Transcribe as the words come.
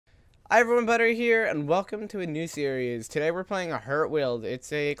Hi everyone, Butter here, and welcome to a new series. Today we're playing a Hurtworld.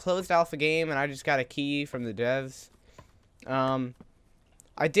 It's a closed alpha game, and I just got a key from the devs.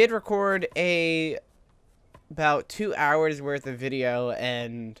 I did record about 2 hours worth of video,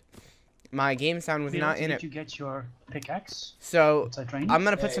 and my game sound was not in it. Did you get your pickaxe? So I'm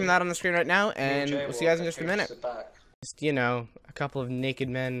gonna put some of that on the screen right now, and we'll see you guys in just a minute. Just, you know, a couple of naked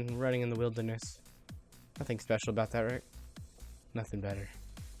men running in the wilderness. Nothing special about that, right? Nothing better.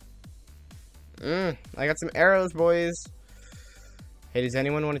 I got some arrows, boys. Hey, does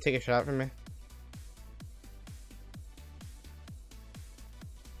anyone want to take a shot from me?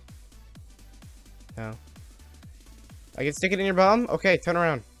 No. I can stick it in your bum? Okay, turn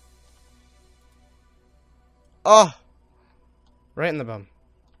around. Oh! Right in the bum.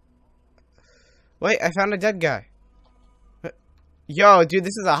 Wait, I found a dead guy. Yo, dude,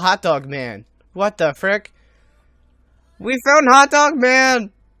 this is a hot dog man. What the frick? We found Hot Dog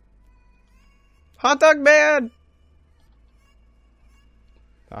Man! Hot Dog Man!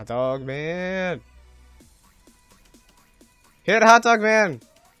 Hot Dog Man! Hit Hot Dog Man!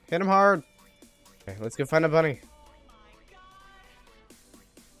 Hit him hard! Okay, let's go find a bunny.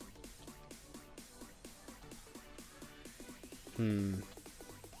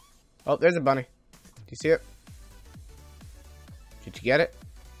 Oh, there's a bunny. Do you see it? Did you get it?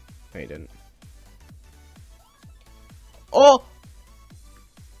 No, you didn't. Oh!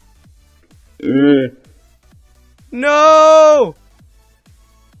 No!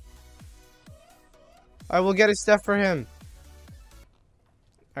 I will get his stuff for him.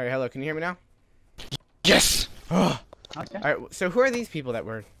 Alright, hello, can you hear me now? Yes! Okay. Alright, so who are these people that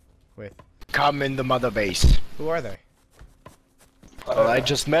we're with? Come in the mother base. Who are they? Well, I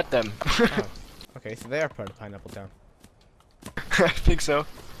just met them. Oh, okay, so they are part of Pineapple Town. I think so.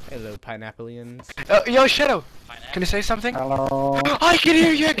 Hello, Pineappleians. Yo, Shadow! Can you say something? Hello. I can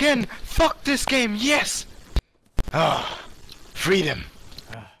hear you again! Fuck this game, yes! Ah, freedom.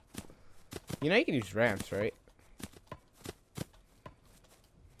 You know you can use ramps, right?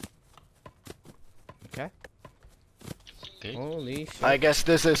 Okay. Holy shit. I guess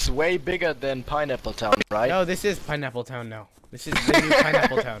this is way bigger than Pineapple Town, right? No, this is Pineapple Town now. This is the new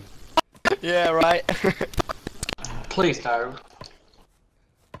Pineapple Town. Yeah, right. Please no.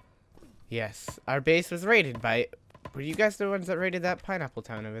 Yes, our base was raided by... Were you guys the ones that raided that Pineapple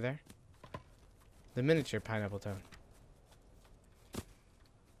Town over there? The miniature Pineapple Town.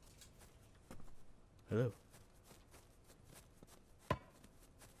 Hello.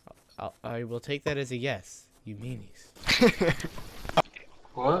 I will take that as a yes, you meanies.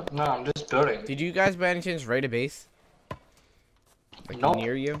 What? No, I'm just building. Did you guys by any chance raid a base? Like Nope.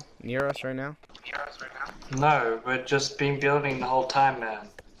 near you? Near us right now? No, we've just been building the whole time, man.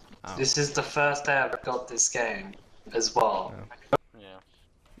 Oh. This is the first day I've got this game as well. Oh.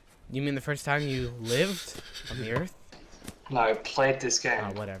 You mean the first time you lived on the earth? No, played this game.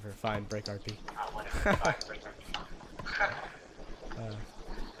 Oh, whatever. Fine, break RP.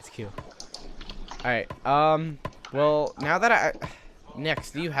 It's cute. Alright, well, now that I...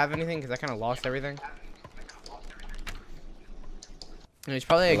 Next, do you have anything? Because I kind of lost everything. And it's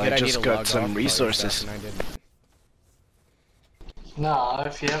probably a Well, good I idea just to got log some off all your resources. stuff, and I didn't. No,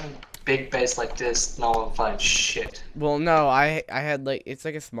 if you have a big base like this, no one finds shit. Well, no, I had like... It's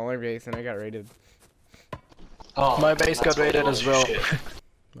like a smaller base, and I got raided. Oh, My base got that's what raided all as your well. shit.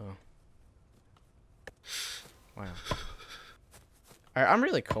 Oh. Wow. Alright, I'm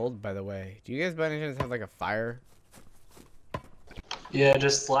really cold, by the way. Do you guys by any chance have like a fire? Yeah,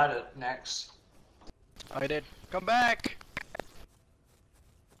 just light it next. I did. Come back!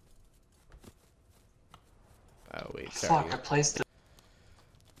 Oh, wait, sorry. Fuck, I placed it.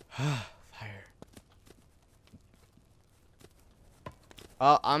 Fire.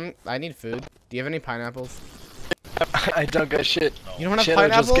 I need food. Do you have any pineapples? I don't get shit. You don't have Shadow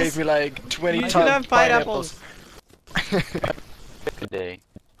pineapples? just gave me like 20 You tons should have pineapples. Good day.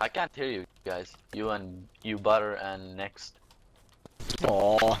 I can't hear you guys. You Butter and Next.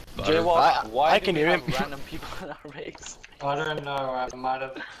 Aww. Jaywalk, why I do can we hear have him. random people in our race? I don't know, I might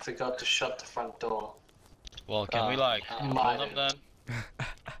have forgot to shut the front door. Well, can we like kill mine. them then?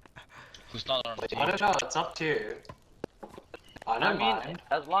 Who's not on the team? I don't know, it's up to you. I I don't mean, mind.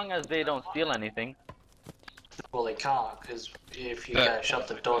 as long as they don't steal anything. Well, they can't, because if you Yeah. guys shut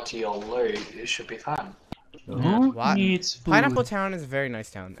the door to your loot, it should be fine. Who what? needs food? Pineapple Town is a very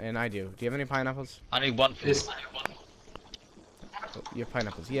nice town, and I do. Do you have any pineapples? I need one food. This, Oh, you have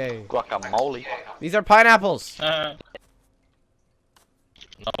pineapples. Yay. Guacamole. These are pineapples! No,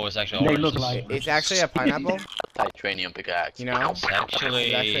 it's actually They orange. look like- It's actually a pineapple? Titanium pickaxe. You know? It's It's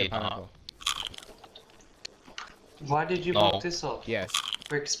actually a actually pineapple. why did you No. block this off? Yes.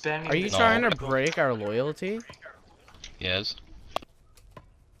 We're expanding. Are you the- trying to break our loyalty? Yes.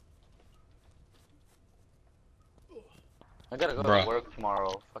 I gotta go Bruh. to work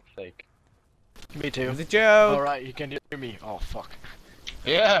tomorrow. Fuck's sake. Me too. It's a joke. Alright, you can hear me. Oh, fuck.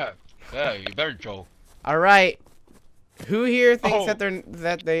 Yeah. Yeah, you better Joe. All right. Who here thinks Oh.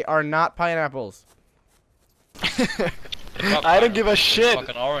 that they are not pineapples? I don't give a shit.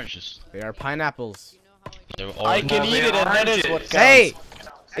 Fucking oranges. They are pineapples. They're I oranges. can eat it, and that is what counts. Hey,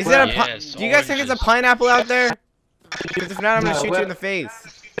 is there a Yes, do you guys think it's a oranges. pineapple out there? Because if not, I'm gonna No, shoot you what- in the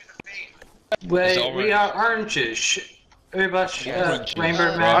face. Wait, orange. we are oranges. Everybody, Oranges.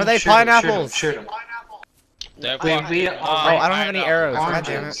 Rainbow Man. Are they shoot 'em, pineapples? Shoot 'em, They're we fucking are- Oh, I don't have any arrows. God Oranges.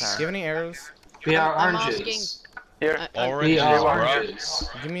 damn it. Do you have any arrows? We are I'm oranges. Here. We oranges, are bro. oranges.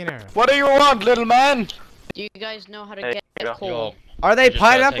 Give me an arrow. What do you want, little man? Do you guys know how to Hey, get yo. coal? Yo, Are they just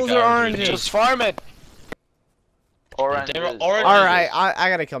gotta pineapples take or ours, oranges? Just farm it. Oranges. they were oranges. All right, I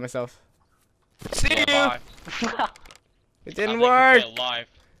gotta kill myself. See you. Bye. It I didn't think work. we're alive.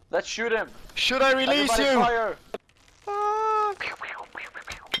 Let's shoot him. Should I release Everybody you? fire. Ah,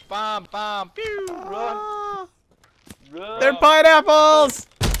 Bam, bam, pew. ah. Run. They're pineapples.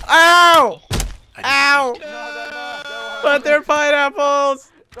 Ow! Ow! No. But they're pineapples.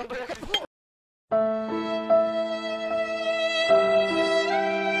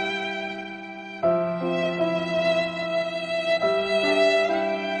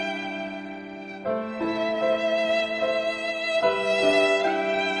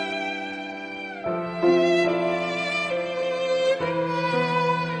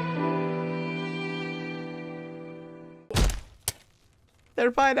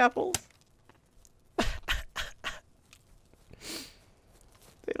 They're pineapples.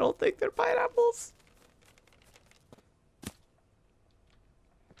 They don't think they're pineapples.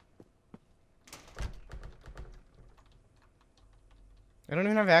 I don't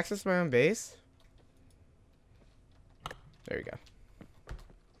even have access to my own base. There you go.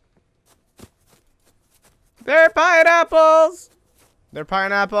 They're pineapples! They're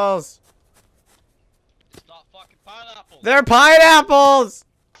pineapples! It's not fucking pineapple. They're pineapples!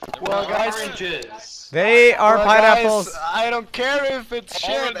 Well, guys. Oranges. They are Well, pineapples. guys, I don't care if it's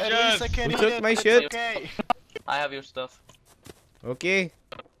shit. At least I can Who eat took it. my It's shit? Okay. I have your stuff. Okay.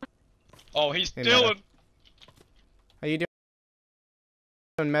 Oh, he's Hey, stealing. How you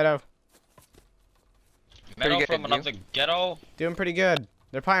doing, Meadow? Metal good, from you? another ghetto? Doing pretty good.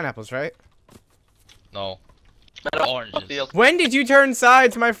 They're pineapples, right? No. Metal. Oranges. Deal. When did you turn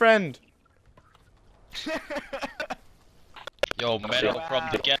sides, my friend? Yo, metal from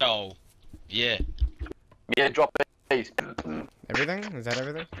the ghetto. Yeah. Yeah, drop it. Everything? Is that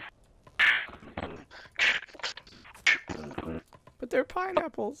everything? But they're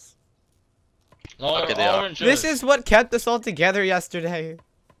pineapples. No, Okay, they're they are. oranges. This is what kept us all together yesterday.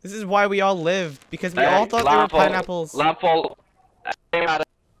 This is why we all lived. Because we all thought they were pineapples. Lampful. Aim at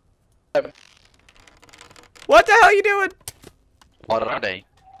it. What the hell are you doing? What are they?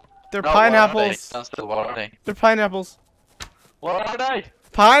 They're No, what are they? pineapples. Stand still, what are they? They're pineapples. What are they?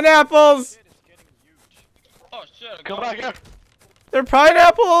 Pineapples! Oh shit. Come back here. They're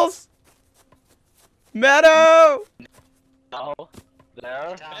pineapples! Meadow! No.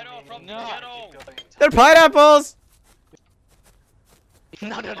 There. Metal from the No. ghetto. They're pineapples! No,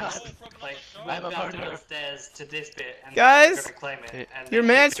 no, no. Metal from Like, another move I'm a down to murderer. the stairs to this bit and Guys, we're gonna claim it. And Your then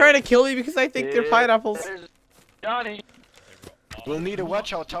man's keep trying to going. kill me because I think they're pineapples. There's Johnny. We'll need a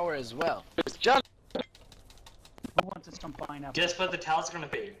watchout tower as well. There's Johnny. Guess where the tower's gonna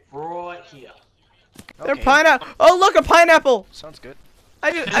be? Right here. They're Okay. pineapple. Oh, look, a pineapple! Sounds good.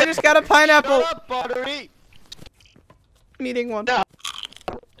 I just got a pineapple. Shut up, Buttery! I'm eating one. No.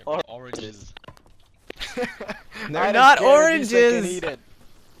 They're oranges. They're I don't not care, at least I can oranges. eat it.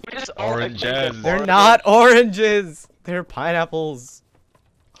 We just all Oranges. They're not oranges. They're pineapples.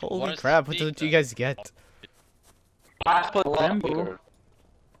 What Holy is crap, what steak did you then? guys get? I put Lambo.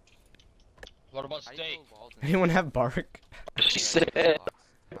 What about steak? Anyone have bark? She said.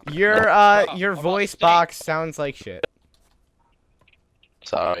 Your about voice steak? box sounds like shit.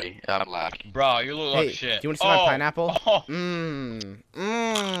 Sorry, I'm lacking. Bro, you look Hey, like shit. do you want to see my Oh, pineapple? Oh, Mmm.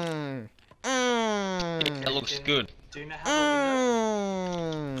 Mmm. Mmm. that looks good. Do you know how the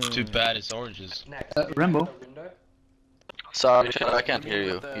window? Mmm. Too bad it's oranges. Next. Rambo. The window? Sorry, I can't hear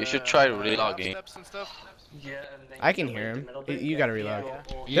you. You should try relogging. Steps and stuff. Yeah, and then I can go hear in the him. middle You bit. gotta Yeah, reload.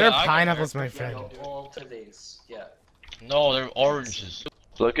 go all- Yeah, They're I can pineapples, my yeah, friend. go all to these. Yeah. No, they're oranges.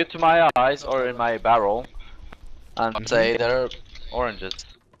 Look into my eyes or in my barrel and say they're oranges.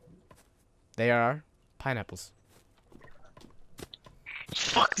 They are pineapples.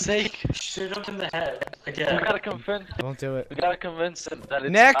 Fuck's sake! Shoot him in the head We again. gotta convince. Don't do it. We gotta convince them that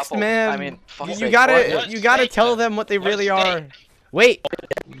it's Next, apple. man. I mean, fuck's You sake, gotta, what? you gotta tell them what they really are. Wait.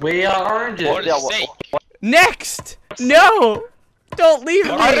 We are oranges. What Yeah, is steak? Next. No. Don't leave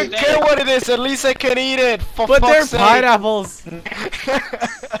me. I don't care what it is, at least I can eat it. For But they're fuck's sake. pineapples.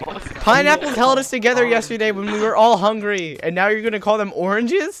 Pineapples held us together yesterday when we were all hungry, and now you're gonna call them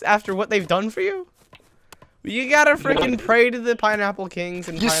oranges after what they've done for you? You gotta freaking pray to the pineapple kings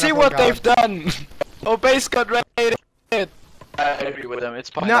and You see pineapple what gods. they've done? Obase got raided. I agree with them.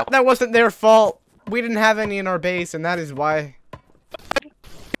 It's No, pineapple. that wasn't their fault. We didn't have any in our base, and that is why.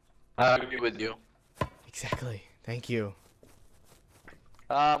 I agree with you. Exactly. Thank you.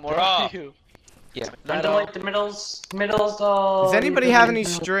 Where are you? Yeah. Middle, like the middles. Oh, Does anybody have any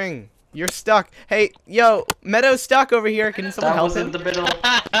string? You're stuck. Hey, yo, Meadow's stuck over here. Can someone That help was in him? the middle.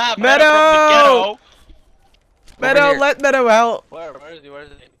 Meadow! Meadow, let Meadow out. Where is he? Where is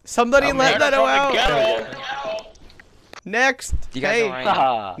he? Somebody let Meadow out. Ghetto. Next. You guys Hey, alright?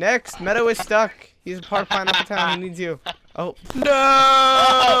 Haha. next. Meadow is stuck. He's a part of Pineapple Town. He needs you. Oh.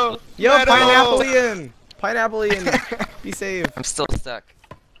 No! Yo, Meadow! Pineapple-ian. Pineapple-ian. Be safe. I'm still stuck.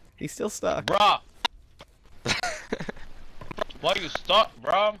 He's still stuck. Bruh. Why you stuck,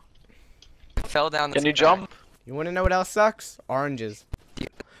 bruh? Fell down. Can the you sky. jump? You want to know what else sucks? Oranges. There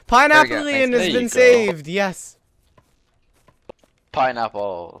Pineapple-ian you has go. been There you go. saved. Yes.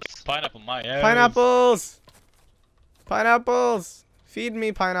 Pineapples. Pineapple my ass. Pineapples. Pineapples. Feed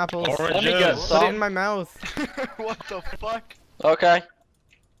me pineapples. Oranges. Let me get Put it some. in my mouth. What the fuck? Okay.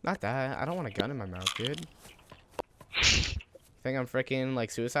 Not that. I don't want a gun in my mouth, dude. Think I'm freaking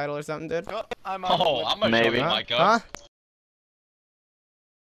like suicidal or something, dude? Oh, I'm out. Oh, I'm gonna Maybe. show you my gun.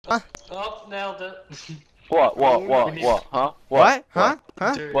 Huh? Oh, nailed it. What? Huh? What? Huh?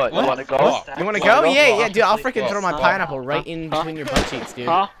 Huh? Dude, What? You What? wanna go? What? You wanna Wanna go? go? Yeah, yeah, dude. I'll freaking Huh? throw my Huh? pineapple right Huh? in Huh? between your butt cheeks, dude.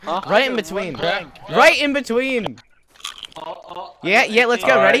 Huh? Huh? Right in between. Craig. Right in between. Yeah, yeah. Let's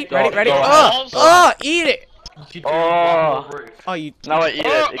go. Alright, Ready? Ready? Ready? go. Oh! Oh! Eat it! You do Oh. one more roof. Oh, you. Now I eat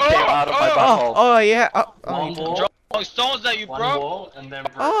it. It came out of my Oh! butthole. Oh yeah. Oh! Oh! One you- wall, Throwing stones at you, one bro. wall, and then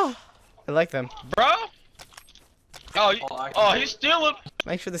roof. Oh! I like them. Bro. Oh, I can oh, do he's it. stealing.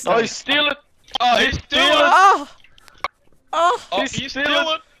 Thanks for the Oh, stuff. he's stealing. Oh, he's stealing. Oh! Oh! Oh, He's he's stealing.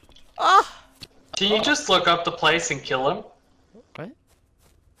 stealing. Oh! Can you just look up the place and kill him? What?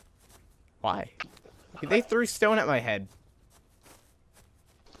 Why? They threw stone at my head.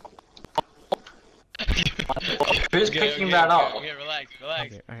 Who's picking that up? Okay, relax,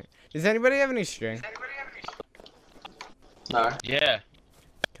 relax. Okay, alright. Does anybody have any string? No. Yeah.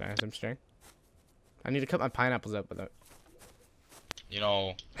 Can I have some string? I need to cut my pineapples up with it. You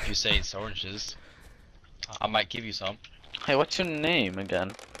know, if you say it's oranges, I might give you some. Hey, what's your name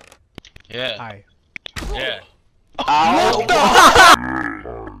again? Yeah. Hi. Yeah. Ow!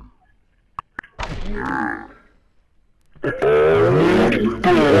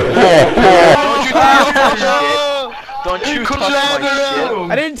 Don't you touch my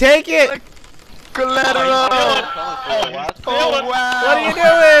I didn't take it! Collateral! Oh, Oh wow! What are you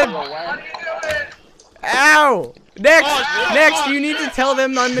doing? Ow! Next! Next, you need to tell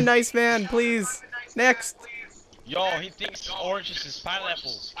them I'm the nice man, please. Next. yo, he thinks oranges is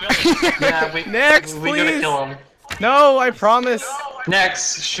pineapples. Kill him. Yeah, we Next, we gotta please. kill him. No, I promise.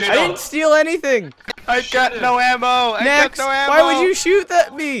 Next, shoot I him. didn't steal anything. I got no ammo! Next. I got no ammo! Why would you shoot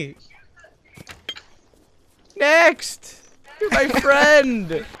at me? Next. You're my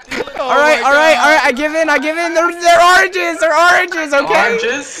friend. Alright, alright, alright. I give in, I give in. They're oranges. They're oranges, okay?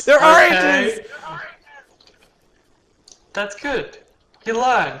 Oranges? They're Okay. oranges. That's good. He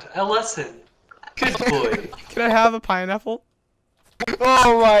learned a lesson. Good boy. Can I have a pineapple?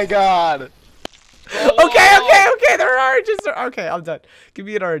 Oh my god! Okay, okay, okay. They're oranges. Okay, I'm done. Give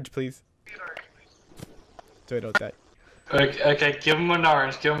me an orange, please. So I don't die. Okay, okay, give him an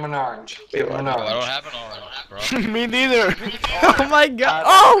orange. Give him an orange. Give him an Bro, I don't orange. have an orange, bro. Me neither! Oh my god.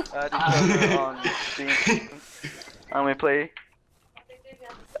 Oh! And we play.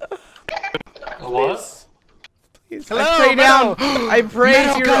 What? Please, Hello, I pray down. Meadow. I praise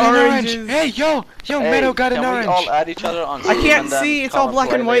Meadow your got an oranges. orange! Hey, yo! Yo, Hey, Meadow got an can orange! we all add each other on I Steam can't and then see. It's all come black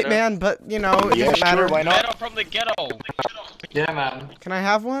play and white, later? man. But you know, it Yeah, doesn't matter. sure, why not? Meadow from the ghetto. Yeah, man. Can I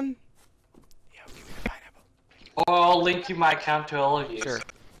have one? Yo, give me the pineapple. Or I'll link you my account to all of you. Sure.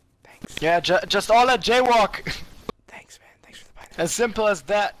 Thanks. Yeah, just all at jaywalk! Thanks, man. Thanks for the pineapple. As simple as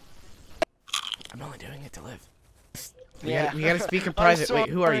that. I'm only doing it to live. Yeah. We gotta speak in I'm private. Wait,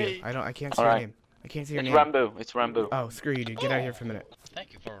 who are sorry. you? I can't see your Alright. name. I can't see your It's name. Rambo. It's Rambo. Oh, screw you, dude. Get out of here for a minute.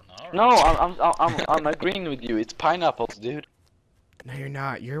 Thank you for an orange. No, I'm agreeing with you. It's pineapples, dude. No, you're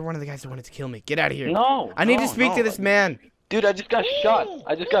not. You're one of the guys that wanted to kill me. Get out of here. No. I need no, to speak no. to this man. Dude, I just got shot.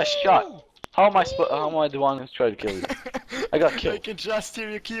 I just got shot. How am I the one who's trying to kill you? I got I killed. can just hear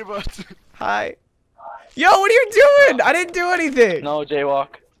your keyboard. Hi. Yo, what are you doing? I didn't do anything. No,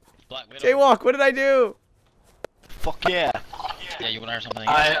 jaywalk. Black Widow. Jaywalk, what did I do? Fuck yeah. Yeah, you wanna hear something?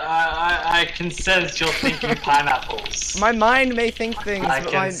 I can sense you're thinking pineapples. My mind may think things, I but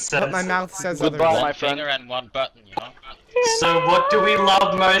can my sense mouth says Goodbye, otherwise. my One friend. finger and one button, you know? So what do we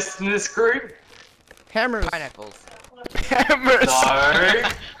love most in this group? Hammers. Pineapples. Hammers. No.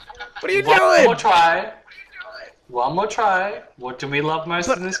 What are you One doing? more try. One more try. What do we love most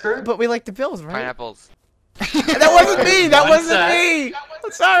in this group? But we like the Bills, right? Pineapples. That wasn't me. That One wasn't sec. me.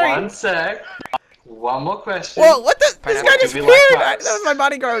 I'm sorry. One sec. One more question. Whoa, what the? This Pineapple. guy Do just we appeared. like That was my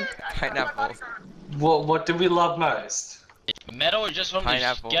bodyguard. Pineapples. What do we love most? Metal is just from the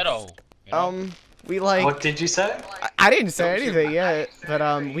Pineapples. ghetto. You know? We like. What did you say? I didn't say anything yet,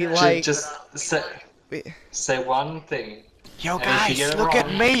 but we like. Just say one thing. Yo And if you guys, get it look at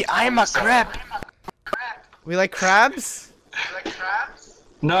wrong, me. I'm a crab. We like crabs.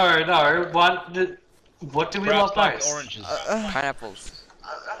 No. What do we Crabs love like most? oranges. Pineapples.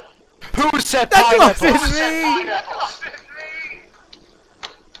 Who said That pineapple? wasn't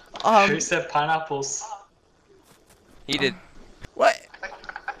me. Who said pineapples? He did. What?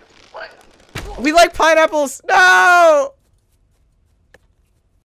 We like pineapples. No.